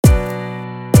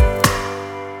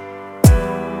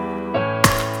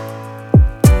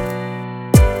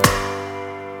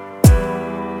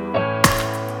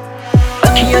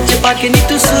अखियां च पाके नी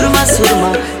तू सुरमा सुरमा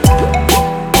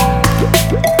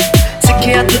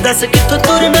सिखिया तू दस किथों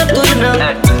तुरना तुरना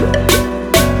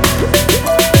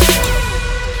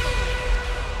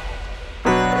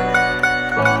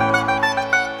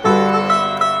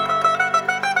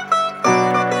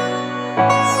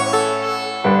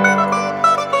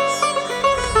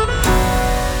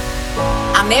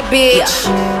I'm that bitch,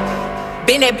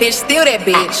 been that bitch, still that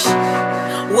bitch.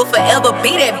 Will forever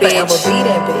be that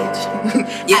bitch.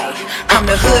 Yeah, I'm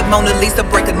the hood Mona Lisa,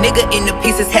 break a nigga into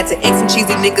pieces. Had to X some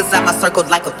cheesy niggas out my circle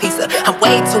like a pizza. I'm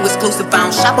way too exclusive, I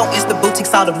don't shop on Insta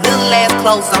boutiques. All them little ass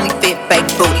clothes only fit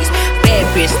fake booties. Bad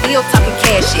bitch, still talking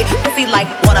cash shit. Pussy like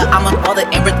water, I'm a mother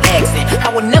and relaxing. I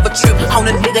would never trip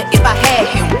on a nigga if I had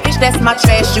him. Bitch, that's my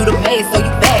trash, you the maid, so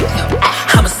you bag him.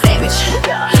 I'm a savage,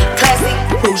 classy,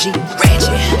 bougie,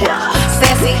 ratchet,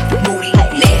 sassy, moody,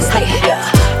 nasty,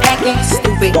 hacking,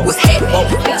 stupid. What was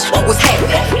happening? Bitch, what was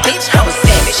happening? Bitch, I'm a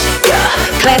savage,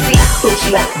 classy,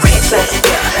 bougie, ratchet,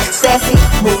 sassy,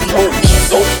 moody,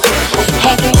 nasty,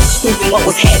 hacking, stupid. What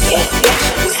was happening?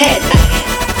 Bitch, what's happening?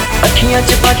 अखियां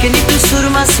च पाके नी तू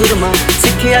सुरमा सुरमा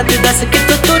सिखिया तू दस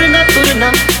किथों तुरना तुरना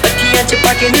अखियां च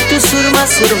पाके नी तू सुरमा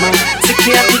सुरमा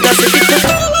सिखिया तू दस किथों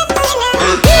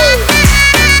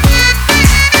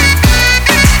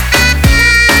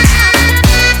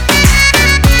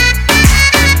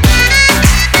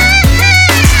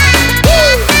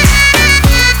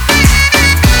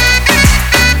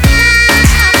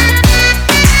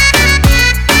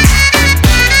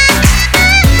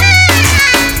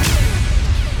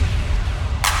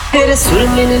तेरे सुर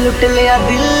मैंने लुट लिया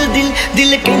दिल दिल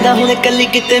दिल कहंदा हुण कल्ली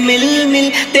किते मिल मिल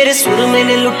तेरे सुर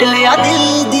मैंने लुट लिया दिल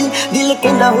दिल दिल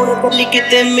कहंदा हुण कल्ली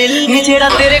किते मिल मिल जेड़ा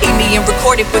तेरे Eat me and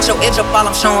record it, but your edge up all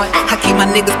I'm showing. I keep my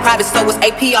niggas private, so it's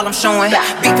AP all I'm showing.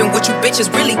 Beefing with you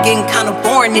bitches really getting kinda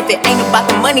boring. If it ain't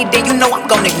about the money, then you know I'm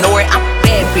gonna ignore it. I'm a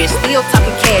bad bitch, still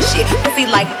talking cash shit. Pussy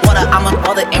like water, I'm a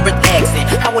mother and relaxing.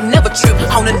 I would never trip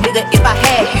on a nigga if I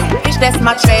had him. Bitch, that's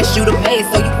my trash, you the maid,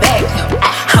 so you bag him.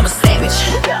 I'm a savage,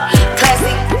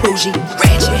 classy, bougie,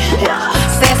 ratchet,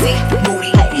 sassy,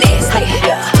 moody, nasty,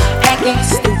 hacking,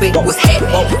 stupid. What was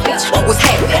happening? Bitch, what was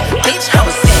happening? Bitch, I'm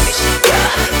a savage,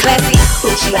 classy,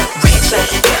 bougie,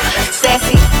 ratchet,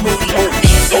 sassy, moody,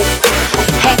 nasty,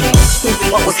 hacking, stupid.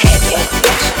 What was happening?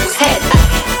 Bitch, what's happening?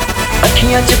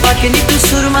 अखियां च पाके नी तू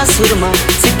सुरमा सुरमा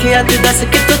सिखिया तू दस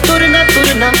किथों तुरना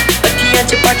तुरना अखियां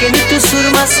च पाके नी तू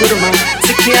सुरमा सुरमा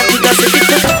सिखिया तू दस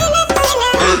किथों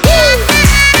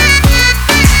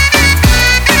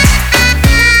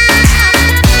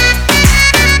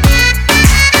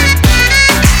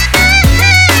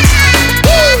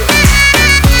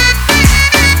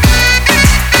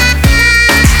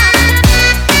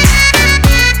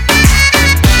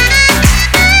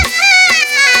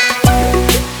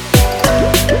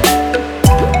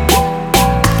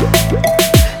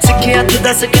सिखिया तू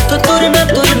दस किथों तुरना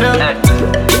तुरना